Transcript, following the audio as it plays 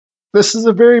This is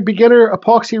a very beginner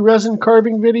epoxy resin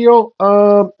carving video.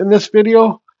 In this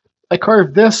video, I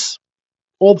carved this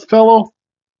old fellow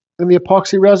in the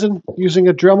epoxy resin using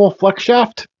a Dremel flex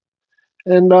shaft.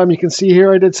 And you can see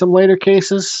here I did some later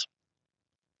cases.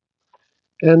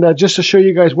 And just to show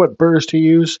you guys what burrs to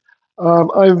use,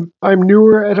 I'm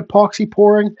newer at epoxy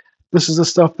pouring. This is the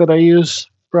stuff that I use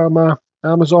from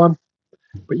Amazon,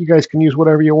 but you guys can use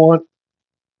whatever you want.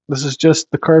 This is just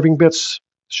the carving bits to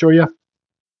show you.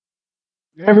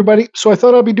 Hey everybody, so I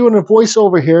thought I'd be doing a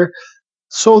voiceover here.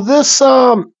 So this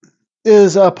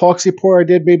is a epoxy pour I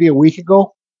did maybe a week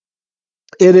ago.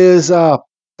 It is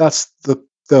that's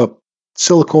the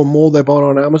silicone mold I bought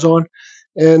on Amazon,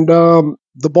 and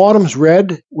the bottom's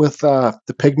red with the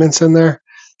pigments in there,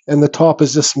 and the top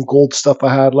is just some gold stuff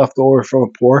I had left over from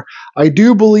a pour. I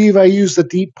do believe I used the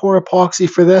deep pour epoxy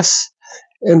for this,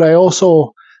 and I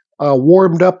also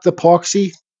warmed up the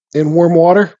epoxy in warm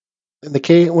water in the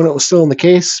case when it was still in the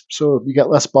case, so you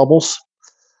get less bubbles.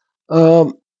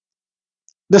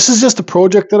 This is just a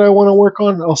project that I want to work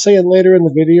on. I'll say it later in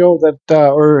the video that,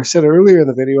 or I said it earlier in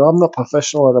the video, I'm not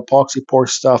professional at epoxy pour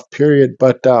stuff, period.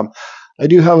 But I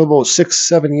do have about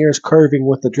 6-7 years carving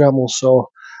with the Dremel, so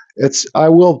I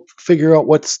will figure out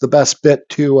what's the best bit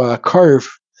to carve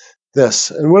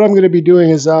this. And what I'm going to be doing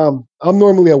is, I'm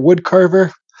normally a wood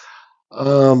carver.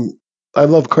 I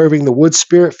love carving the wood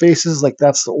spirit faces, like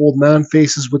that's the old man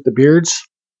faces with the beards.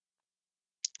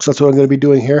 So that's what I'm going to be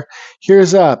doing here.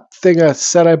 Here's a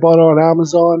set I bought on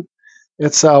Amazon.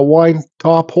 It's a wine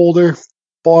top holder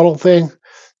bottle thing.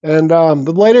 And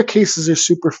the lighter cases are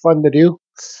super fun to do.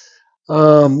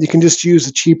 You can just use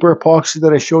the cheaper epoxy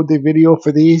that I showed the video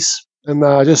for these. And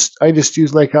I just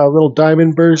use like little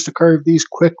diamond burrs to carve these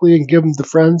quickly and give them to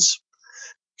friends.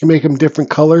 You can make them different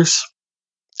colors.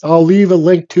 I'll leave a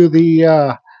link to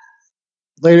the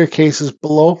later cases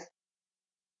below.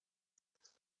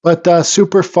 But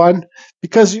super fun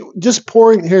because just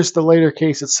pouring. Here's the later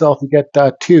case itself. You get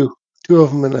two of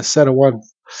them in a set of one.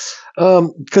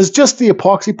 Because just the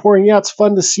epoxy pouring, yeah, it's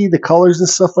fun to see the colors and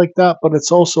stuff like that. But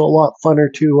it's also a lot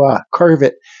funner to carve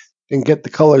it and get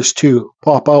the colors to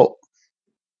pop out.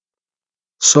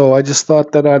 So I just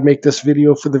thought that I'd make this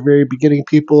video for the very beginning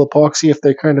people epoxy if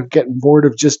they're kind of getting bored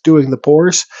of just doing the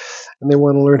pours and they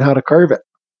want to learn how to carve it.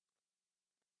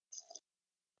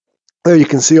 There you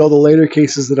can see all the later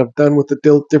cases that I've done with the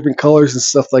different colors and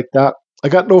stuff like that. I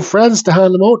got no friends to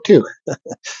hand them out to.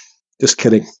 Just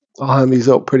kidding. I'll hand these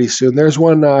out pretty soon. There's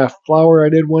one flower I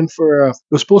did one for. It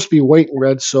was supposed to be white and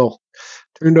red, so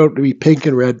it turned out to be pink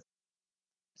and red.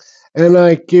 And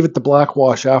I gave it the black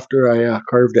wash after I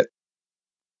carved it.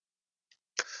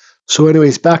 So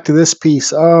anyways, back to this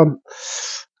piece. Epoxy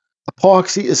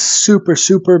is super,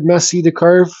 super messy to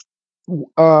carve.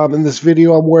 In this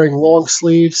video, I'm wearing long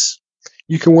sleeves.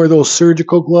 You can wear those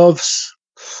surgical gloves.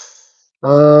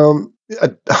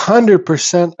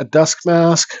 100% a dust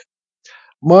mask.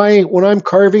 When I'm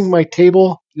carving my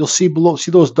table, you'll see below.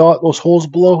 See those holes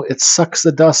below? It sucks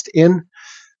the dust in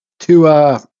to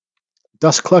a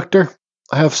dust collector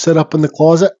I have set up in the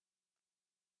closet.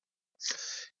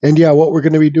 And yeah, what we're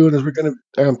going to be doing is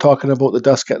I'm talking about the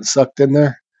dust getting sucked in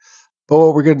there. But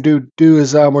what we're going to do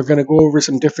is we're going to go over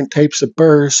some different types of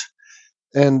burrs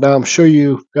and show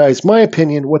you guys my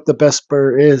opinion what the best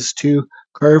burr is to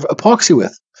carve epoxy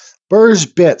with. Burrs,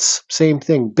 bits, same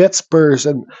thing. Bits, burrs,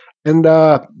 and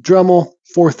Dremel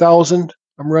 4000.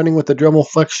 I'm running with the Dremel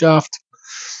flex shaft,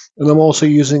 and I'm also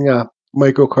using a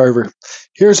micro carver.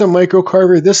 Here's a micro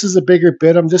carver. This is a bigger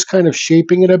bit. I'm just kind of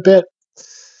shaping it a bit.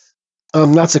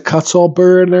 That's a Kutzall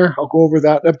burr in there. I'll go over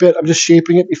that in a bit. I'm just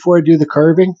shaping it before I do the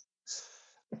carving.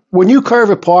 When you carve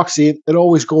epoxy, it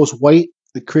always goes white.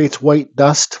 It creates white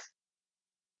dust.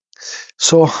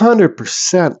 So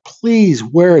 100%, please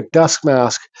wear a dust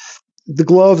mask, the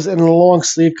gloves, and a long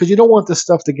sleeve because you don't want this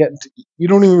stuff to get into. You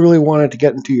don't even really want it to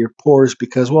get into your pores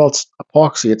because, well, it's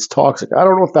epoxy. It's toxic. I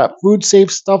don't know if that food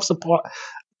safe stuff's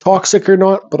toxic or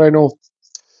not, but I know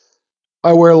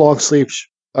I wear long sleeve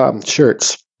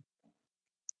shirts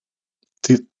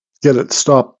to get it to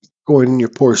stop going in your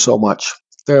pores so much.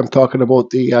 There I'm talking about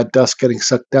the dust getting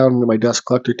sucked down into my dust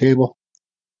collector table.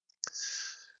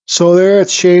 So there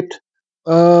it's shaped.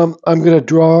 I'm going to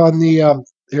draw on the,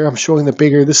 here I'm showing the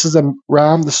bigger. This is a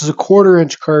ram. This is a 1/4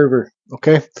 inch carver.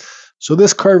 Okay. So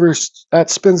this carver, that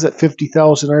spins at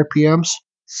 50,000 RPMs.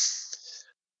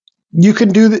 You can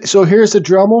do that. So here's the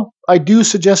Dremel. I do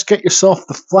suggest get yourself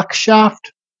the flex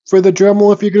shaft for the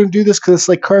Dremel if you're going to do this because it's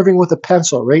like carving with a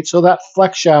pencil, right? So that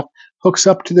flex shaft hooks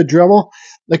up to the Dremel.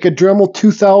 Like a Dremel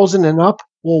 2000 and up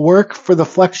will work for the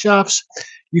flex shafts.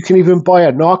 You can even buy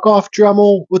a knockoff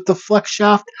Dremel with the flex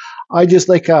shaft. I just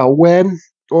like a Wen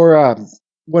or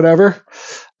whatever.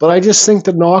 But I just think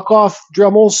the knockoff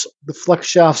Dremels, the flex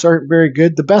shafts aren't very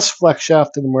good. The best flex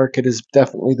shaft in the market is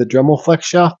definitely the Dremel flex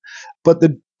shaft. But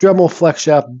the Dremel flex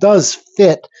shaft does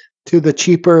fit to the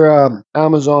cheaper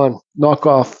Amazon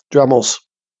knockoff Dremels.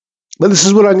 But this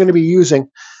is what I'm going to be using.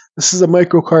 This is a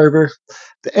micro carver.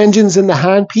 The engine's in the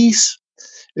handpiece.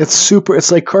 It's super.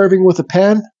 It's like carving with a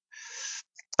pen.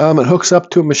 It hooks up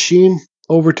to a machine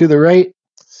over to the right.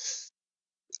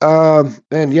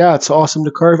 And yeah, it's awesome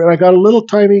to carve. And I got a little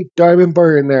tiny diamond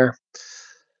burr in there.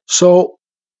 So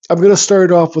I'm going to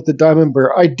start off with the diamond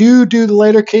burr. I do the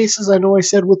lighter cases. I know I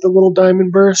said with the little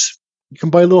diamond burrs. You can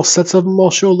buy little sets of them.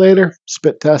 I'll show later.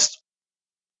 Spit test.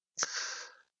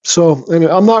 So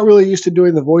anyway, I'm not really used to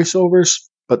doing the voiceovers,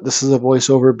 but this is a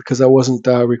voiceover because I wasn't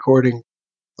recording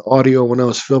the audio when I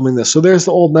was filming this. So there's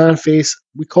the old man face.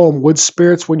 We call them wood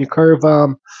spirits when you carve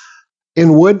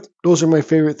in wood. Those are my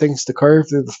favorite things to carve.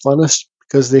 They're the funnest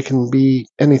because they can be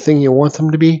anything you want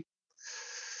them to be.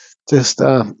 Just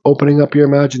opening up your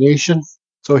imagination.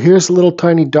 So here's a little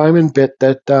tiny diamond bit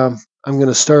that I'm going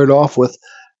to start off with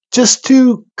just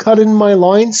to cut in my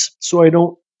lines so I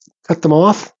don't cut them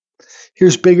off.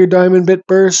 Here's bigger diamond bit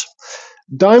burrs.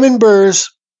 Diamond burrs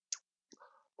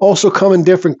also come in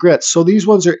different grits. So these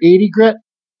ones are 80 grit,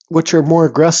 which are more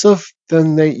aggressive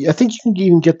than I think you can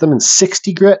even get them in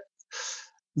 60 grit.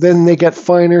 Then they get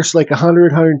finer, so like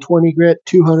 100, 120 grit,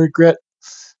 200 grit.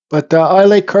 But I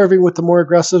like carving with the more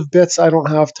aggressive bits. I don't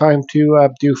have time to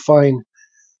do fine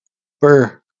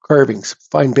burr carvings,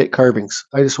 fine bit carvings.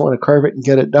 I just want to carve it and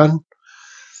get it done.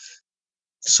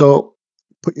 So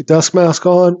put your dust mask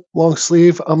on, long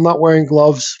sleeve. I'm not wearing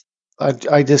gloves.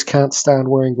 I just can't stand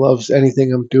wearing gloves.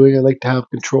 Anything I'm doing, I like to have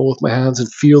control with my hands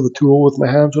and feel the tool with my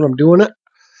hands when I'm doing it.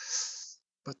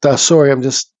 But sorry, I'm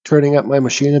just turning up my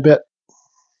machine a bit.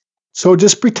 So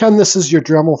just pretend this is your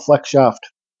Dremel flex shaft.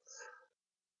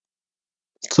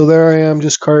 So there I am,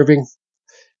 just carving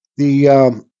the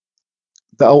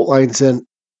outlines in,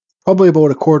 probably about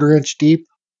a 1/4 inch deep.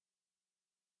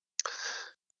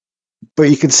 But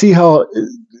you can see how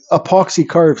epoxy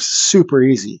carves super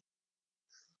easy.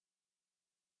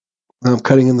 I'm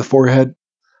cutting in the forehead,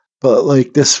 but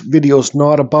like this video is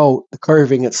not about the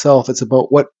carving itself. It's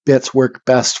about what bits work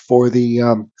best for the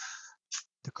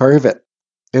to carve it,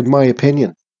 in my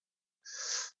opinion.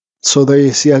 So there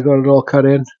you see, I got it all cut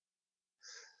in.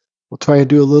 We'll try and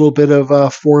do a little bit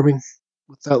of forming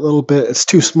with that little bit. It's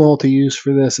too small to use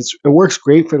for this. It works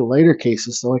great for the lighter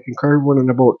cases, so I can carve one in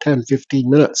about 10-15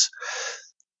 minutes.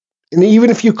 And even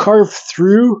if you carve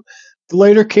through the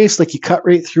lighter case, like you cut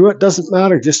right through it, doesn't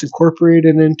matter. Just incorporate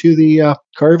it into the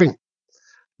carving.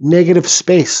 Negative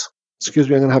space. Excuse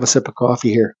me, I'm going to have a sip of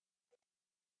coffee here.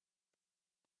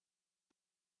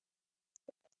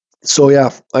 So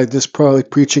yeah, I'm just probably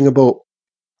preaching about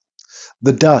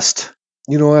the dust.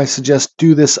 You know, I suggest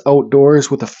do this outdoors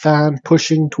with a fan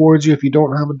pushing towards you if you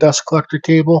don't have a dust collector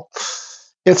table.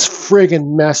 It's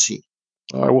friggin' messy.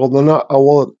 I will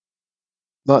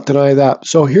not deny that.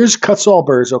 So here's Kutzall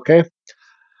burrs, okay?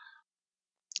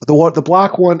 The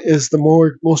black one is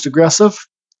the most aggressive.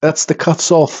 That's the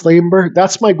Kutzall flame burr.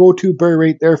 That's my go-to burr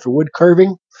right there for wood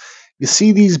carving. You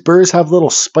see these burrs have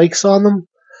little spikes on them,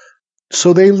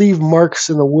 so they leave marks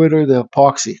in the wood or the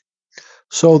epoxy.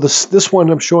 So this one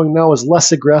I'm showing now is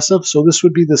less aggressive. So this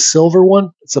would be the silver one.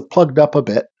 It's plugged up a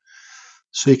bit,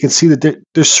 so you can see that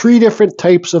there's 3 different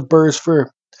types of burrs for.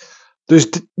 There's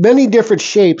many different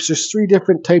shapes. There's 3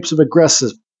 different types of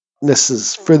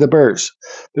aggressivenesses for the burrs.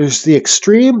 There's the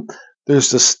extreme.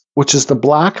 There's this, which is the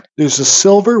black. There's the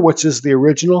silver, which is the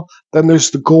original. Then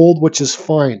there's the gold, which is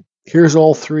fine. Here's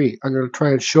all 3. I'm going to try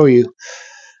and show you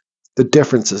the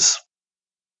differences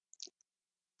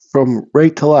from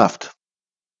right to left.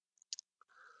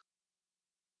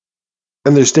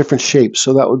 And there's different shapes,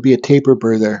 so that would be a taper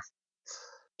burr there.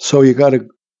 So you got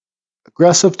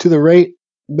aggressive to the right,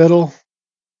 middle,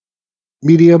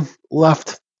 medium,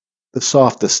 left, the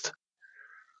softest.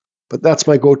 But that's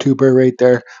my go-to burr right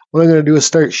there. What I'm going to do is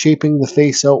start shaping the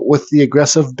face out with the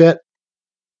aggressive bit.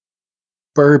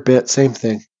 Burr bit, same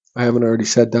thing. I haven't already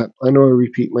said that. I know I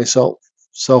repeat myself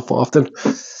often.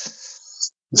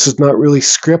 This is not really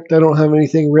script. I don't have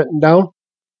anything written down.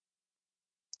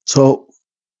 So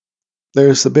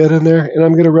there's the bit in there, and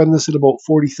I'm going to run this at about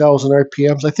 40,000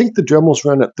 RPMs. I think the Dremels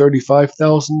run at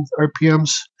 35,000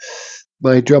 RPMs.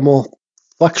 My Dremel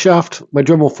flex shaft, my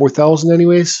Dremel 4000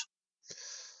 anyways.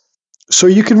 So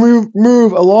you can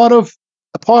remove a lot of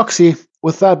epoxy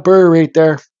with that burr right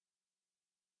there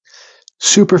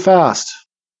super fast.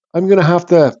 I'm going to have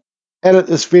to edit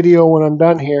this video when I'm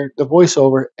done here, the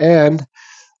voiceover, and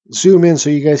zoom in so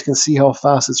you guys can see how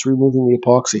fast it's removing the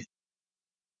epoxy.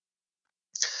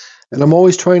 And I'm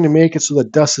always trying to make it so the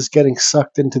dust is getting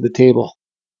sucked into the table.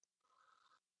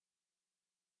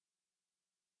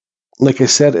 Like I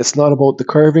said, it's not about the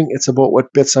carving, it's about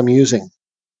what bits I'm using.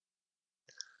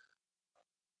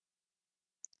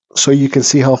 So you can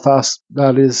see how fast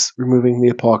that is removing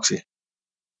the epoxy.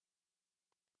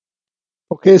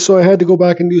 Okay, so I had to go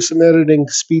back and do some editing,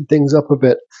 speed things up a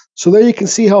bit. So there you can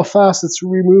see how fast it's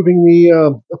removing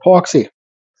the epoxy.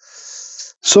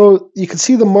 So you can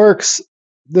see the marks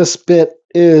this bit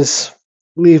is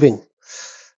leaving.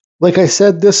 Like I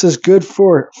said, this is good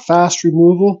for fast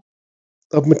removal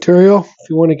of material. If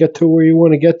you want to get to where you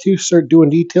want to get to, start doing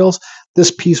details.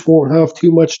 This piece won't have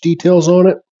too much details on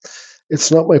it. It's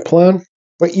not my plan,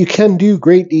 but you can do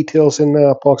great details in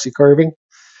epoxy carving.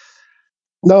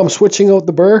 Now I'm switching out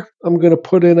the burr. I'm going to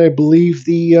put in, I believe,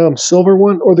 the silver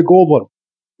one or the gold one.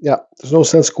 Yeah, there's no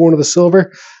sense going to the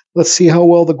silver. Let's see how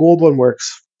well the gold one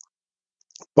works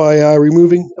by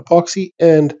removing epoxy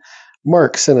and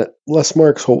marks in it. Less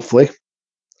marks, hopefully.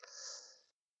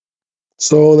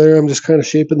 So there, I'm just kind of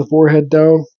shaping the forehead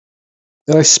down.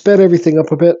 And I sped everything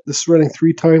up a bit. This is running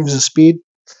 3 times the speed.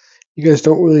 You guys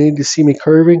don't really need to see me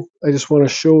carving. I just want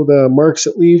to show the marks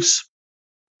it leaves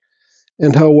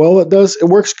and how well it does. It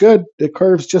works good. It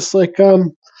carves just like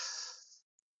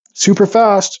super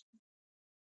fast.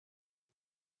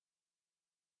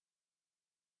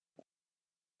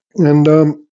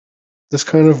 And just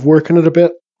kind of working it a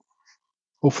bit.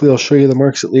 Hopefully I'll show you the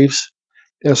marks it leaves.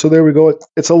 Yeah, so there we go.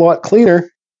 It's a lot cleaner.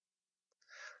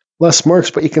 Less marks,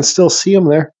 but you can still see them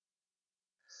there.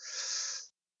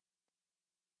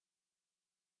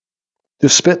 Do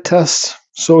spit tests.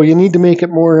 So you need to make it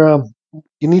more.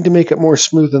 You need to make it more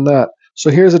smooth than that. So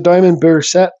here's a diamond burr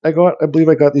set I got. I believe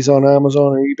I got these on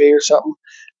Amazon or eBay or something.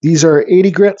 These are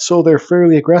 80 grit, so they're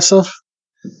fairly aggressive.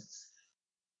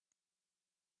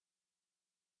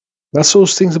 That's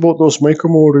those things about those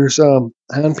micromotors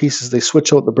hand pieces. They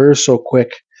switch out the burrs so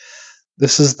quick.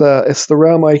 It's the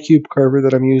Ram iCube carver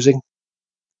that I'm using.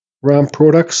 Ram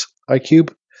Products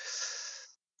iCube.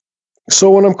 So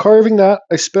when I'm carving that,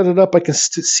 I sped it up. I can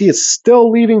see it's still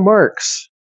leaving marks.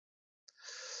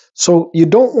 So you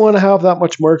don't want to have that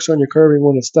much marks on your carving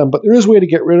when it's done, but there is a way to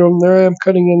get rid of them. There I am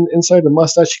cutting in inside the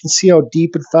mustache. You can see how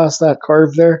deep and fast that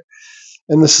carved there.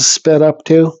 And this is sped up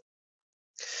too.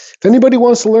 If anybody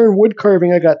wants to learn wood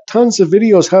carving, I got tons of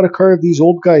videos how to carve these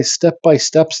old guys step by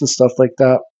steps and stuff like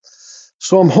that.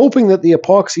 So I'm hoping that the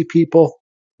epoxy people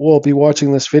will be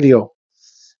watching this video.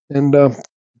 And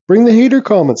bring the hater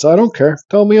comments. I don't care.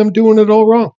 Tell me I'm doing it all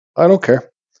wrong. I don't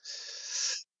care.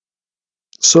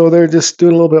 So they're just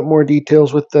doing a little bit more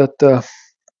details with that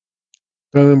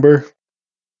diamond burr.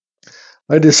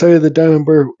 I decided the diamond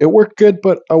burr, it worked good,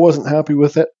 but I wasn't happy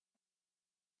with it.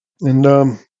 And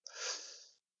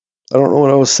I don't know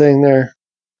what I was saying there.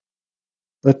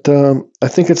 But I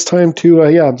think it's time to,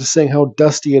 yeah, I'm just saying how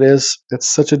dusty it is. It's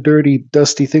such a dirty,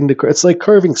 dusty thing to carve. It's like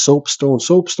carving soapstone.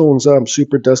 Soapstone's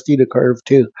super dusty to carve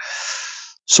too.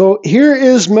 So here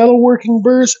is metalworking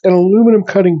burrs and aluminum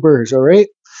cutting burrs, all right?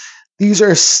 These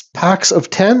are packs of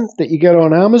 10 that you get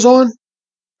on Amazon.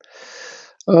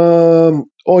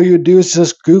 All you do is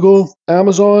just Google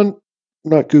Amazon,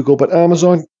 not Google, but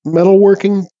Amazon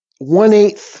metalworking.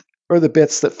 1/8 are the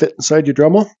bits that fit inside your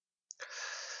Dremel.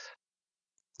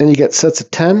 And you get sets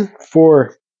of 10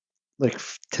 for like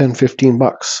 10, 15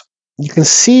 bucks. You can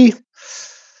see,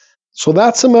 so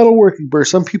that's a metalworking burr.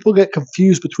 Some people get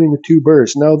confused between the two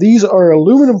burrs. Now these are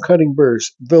aluminum cutting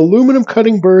burrs. The aluminum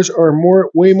cutting burrs are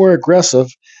way more aggressive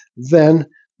than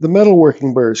the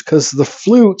metalworking burrs because the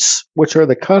flutes, which are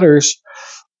the cutters,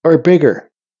 are bigger.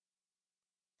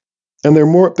 And they're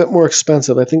a bit more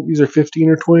expensive. I think these are $15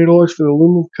 or $20 for the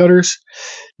aluminum cutters.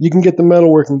 You can get the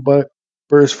metalworking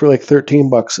burrs for like 13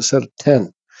 bucks a set of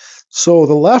 10. So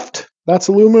the left, that's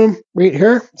aluminum right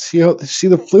here. See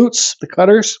the flutes, the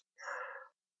cutters?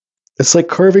 It's like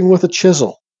carving with a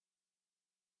chisel.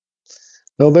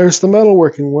 Now there's the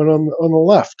metalworking one on the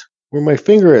left, where my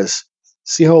finger is.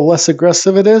 See how less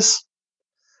aggressive it is?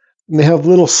 And they have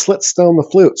little slits down the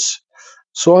flutes.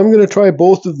 So I'm going to try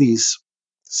both of these,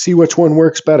 see which one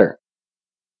works better.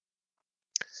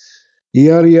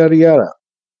 Yada, yada, yada.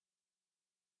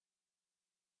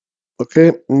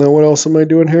 Okay, now what else am I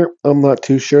doing here? I'm not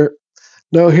too sure.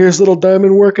 Now here's little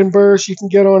diamond working burrs you can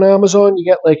get on Amazon. You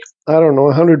get like, I don't know,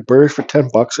 100 burrs for 10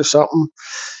 bucks or something.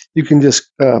 You can just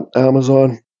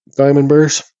Amazon diamond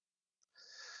burrs.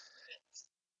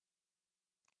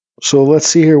 So let's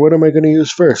see here. What am I going to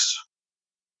use first?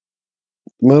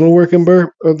 Metalworking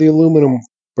burr or the aluminum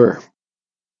burr?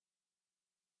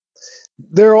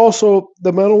 They're also,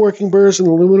 the metalworking burrs and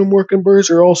aluminum working burrs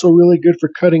are also really good for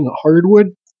cutting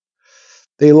hardwood.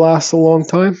 They last a long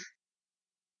time.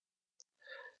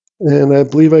 And I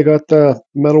believe I got the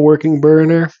metalworking burr in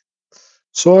there.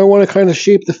 So I want to kind of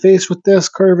shape the face with this,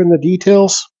 carve in the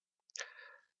details.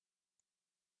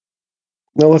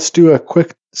 Now let's do a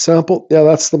quick sample. Yeah,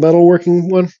 that's the metalworking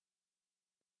one.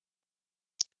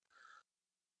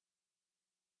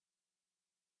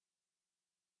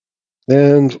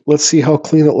 And let's see how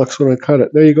clean it looks when I cut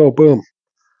it. There you go, boom.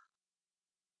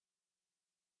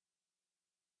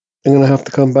 I'm going to have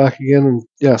to come back again. And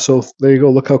yeah, so there you go.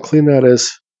 Look how clean that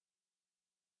is.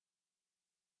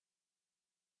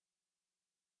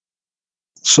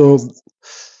 So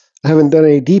I haven't done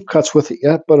any deep cuts with it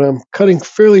yet, but I'm cutting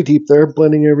fairly deep there,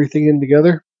 blending everything in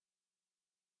together.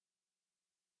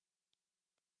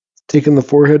 Taking the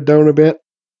forehead down a bit.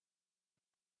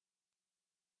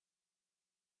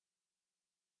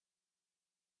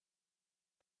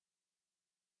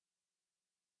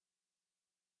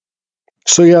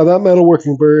 So yeah, that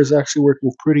metalworking burr is actually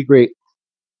working pretty great.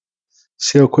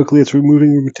 See how quickly it's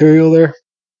removing the material there?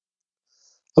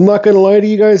 I'm not going to lie to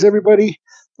you guys, everybody.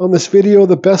 On this video,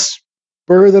 the best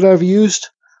burr that I've used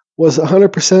was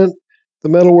 100% the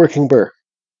metalworking burr.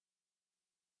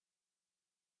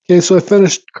 Okay, so I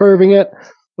finished carving it.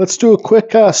 Let's do a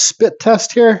quick spit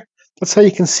test here. That's how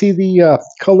you can see the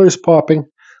colors popping.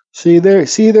 See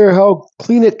there how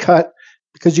clean it cut,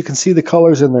 because you can see the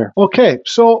colors in there. Okay,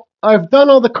 so I've done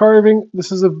all the carving.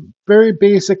 This is a very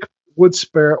basic wood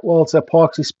spirit. Well, it's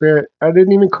epoxy spirit. I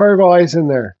didn't even carve eyes in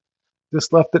there.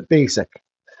 Just left it basic.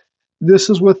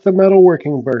 This is with the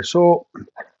metalworking burr. So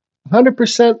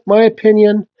 100%, my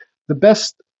opinion, the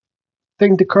best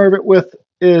thing to carve it with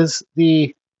is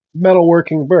the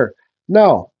metalworking burr.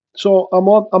 Now, so I'm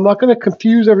not going to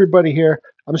confuse everybody here.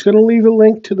 I'm just going to leave a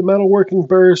link to the metalworking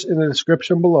burrs in the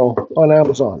description below on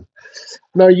Amazon.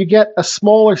 Now, you get a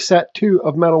smaller set too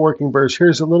of metalworking burrs.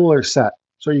 Here's a littler set.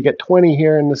 So you get 20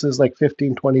 here, and this is like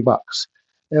 15, 20 bucks.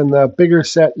 And the bigger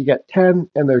set, you get 10,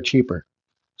 and they're cheaper.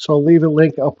 So I'll leave a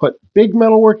link. I'll put big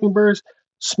metalworking burrs,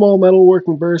 small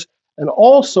metalworking burrs, and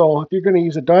also if you're going to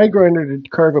use a die grinder to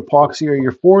carve epoxy or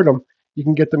your Fordham, you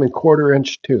can get them in 1/4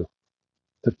 inch too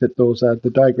to fit those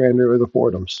the die grinder or the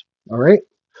Fordhams. All right.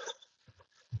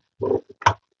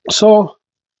 So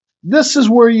this is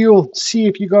where you'll see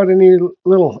if you got any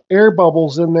little air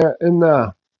bubbles in there in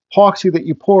the epoxy that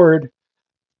you poured,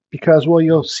 because well,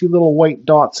 you'll see little white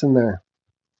dots in there.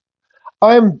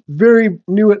 I'm very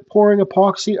new at pouring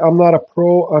epoxy. I'm not a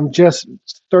pro. I'm just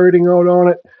starting out on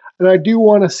it. And I do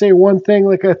want to say one thing,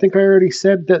 like I think I already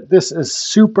said, that this is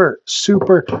super,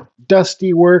 super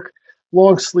dusty work.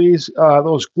 Long sleeves,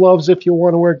 those gloves, if you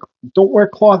want to wear, don't wear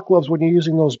cloth gloves when you're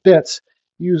using those bits.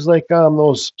 Use like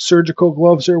those surgical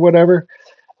gloves or whatever.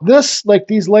 This, like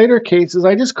these lighter cases,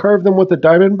 I just carve them with a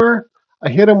diamond burr. I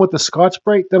hit them with the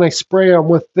Scotch-Brite, then I spray them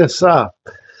with this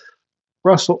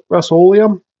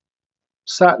Rust-Oleum.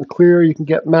 Satin clear, you can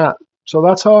get matte. So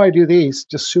that's how I do these,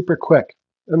 just super quick.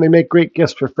 And they make great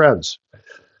gifts for friends.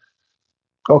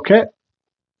 Okay.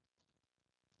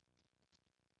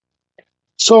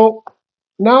 So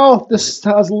now this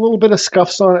has a little bit of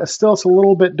scuffs on it. Still, it's a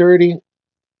little bit dirty.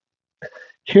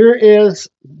 Here is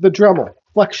the Dremel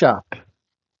flex shaft.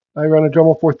 I run a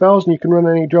Dremel 4000. You can run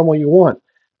any Dremel you want.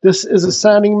 This is a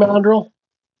sanding mandrel,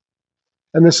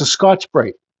 and this is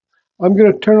Scotch-Brite. I'm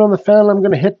going to turn on the fan. I'm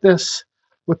going to hit this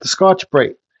with the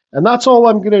Scotch-Brite, and that's all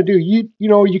I'm going to do. You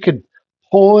know, you could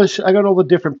polish. I got all the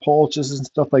different polishes and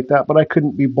stuff like that, but I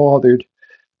couldn't be bothered.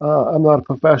 I'm not a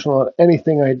professional at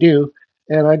anything I do,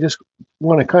 and I just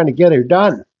want to kind of get her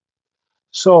done.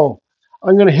 So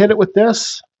I'm going to hit it with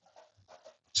this.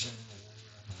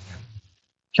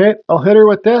 Okay, I'll hit her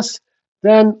with this.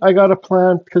 Then I got a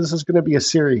plan, because this is going to be a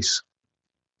series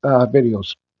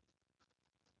videos.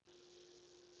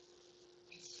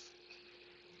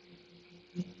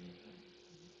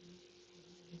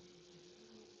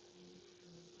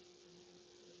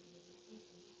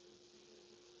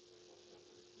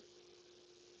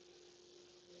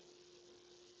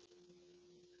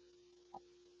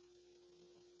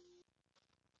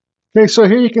 Okay, so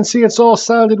here you can see it's all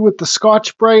sanded with the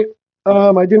Scotch-Brite.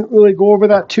 I didn't really go over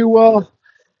that too well.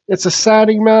 It's a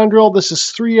sanding mandrel. This is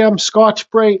 3M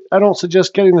Scotch-Brite. I don't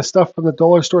suggest getting the stuff from the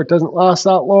dollar store. It doesn't last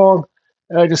that long.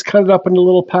 And I just cut it up into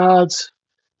little pads.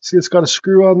 See, it's got a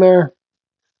screw on there.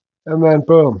 And then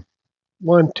boom.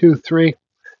 1, 2, 3.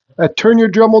 Turn your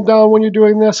Dremel down when you're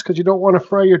doing this, because you don't want to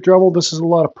fry your Dremel. This is a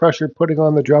lot of pressure putting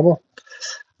on the Dremel.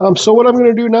 So what I'm going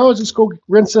to do now is just go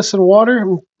rinse this in water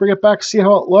and bring it back, see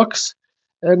how it looks.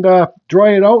 and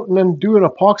dry it out and then do an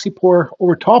epoxy pour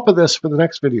over top of this for the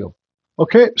next video.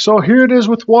 Okay, so here it is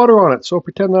with water on it, so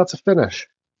pretend that's a finish.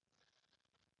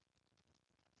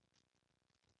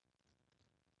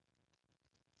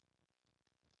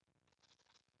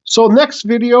 So next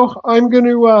video, I'm going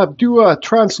to do a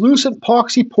translucent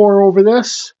epoxy pour over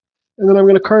this, and then I'm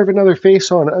going to carve another face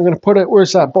on it. I'm going to put it,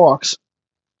 where's that box?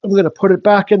 I'm going to put it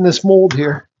back in this mold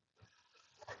here.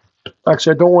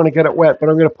 Actually, I don't want to get it wet, but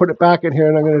I'm going to put it back in here,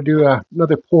 and I'm going to do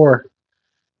another pour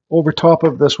over top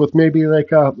of this with maybe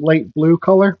like a light blue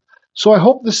color. So I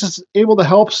hope this is able to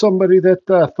help somebody that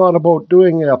thought about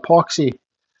doing epoxy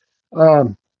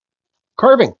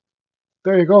carving.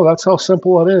 There you go. That's how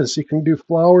simple it is. You can do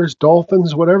flowers,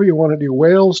 dolphins, whatever you want to do,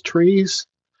 whales, trees.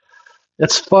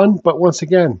 It's fun, but once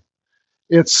again,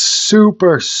 it's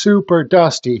super, super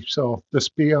dusty. So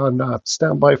just be on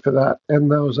standby for that.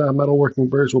 And those metalworking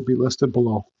burrs will be listed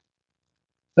below.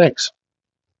 Thanks.